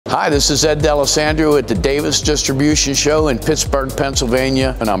Hi, this is Ed Dalesandro at the Davis Distribution Show in Pittsburgh,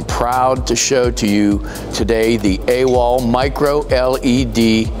 Pennsylvania, and I'm proud to show to you today the Awall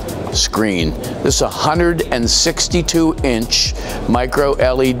MicroLED screen. This is a 162-inch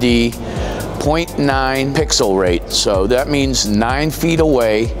MicroLED 0.9 pixel rate, so that means 9 feet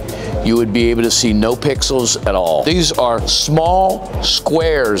away you would be able to see no pixels at all. These are small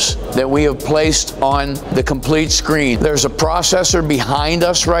squares that we have placed on the complete screen. There's a processor behind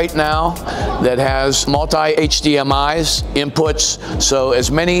us right now that has multi-HDMI inputs, so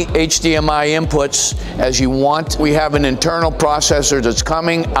as many HDMI inputs as you want. We have an internal processor that's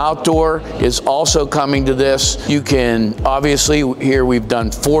coming. Outdoor is also coming to this. You can, obviously, here we've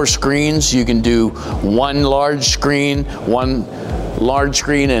done 4 screens. You can do 1 large screen, 1 large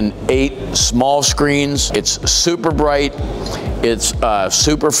screen, and 8 small screens. It's super bright, it's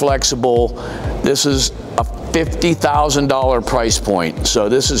super flexible. This is a $50,000 price point, so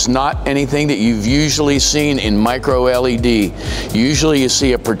this is not anything that you've usually seen in MicroLED. Usually you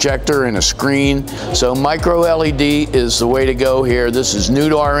see a projector and a screen, so MicroLED is the way to go here. This is new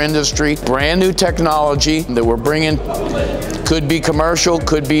to our industry, brand new technology that we're bringing. Could be commercial,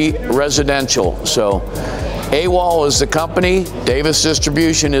 could be residential. So Awall is the company, Davis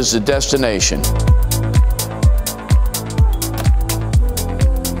Distribution is the destination.